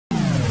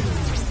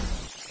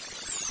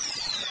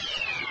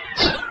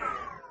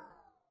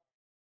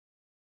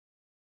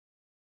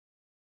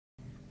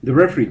The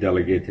referee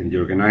delegate and the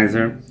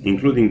organizer,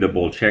 including the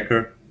ball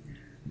checker,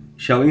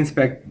 shall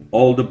inspect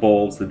all the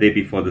balls the day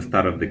before the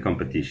start of the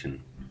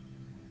competition.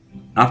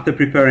 After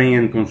preparing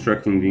and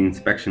constructing the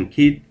inspection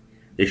kit,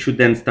 they should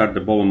then start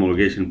the ball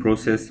homologation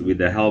process with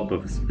the help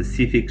of a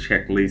specific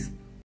checklist.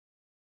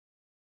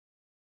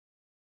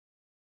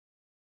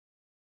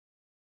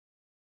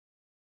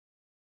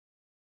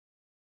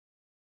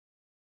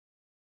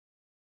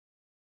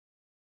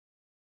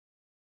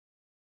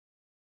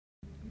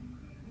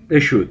 They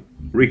should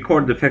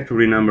record the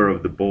factory number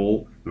of the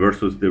ball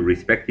versus the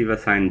respective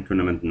assigned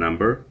tournament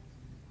number,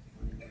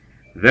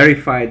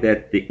 verify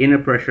that the inner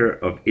pressure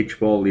of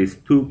each ball is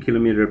 2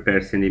 km per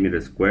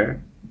centimeter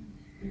square,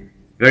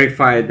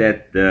 verify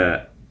that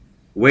the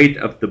weight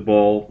of the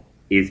ball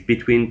is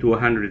between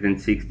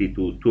 260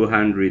 to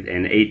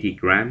 280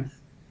 grams,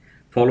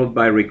 followed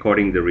by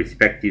recording the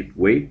respective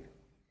weight.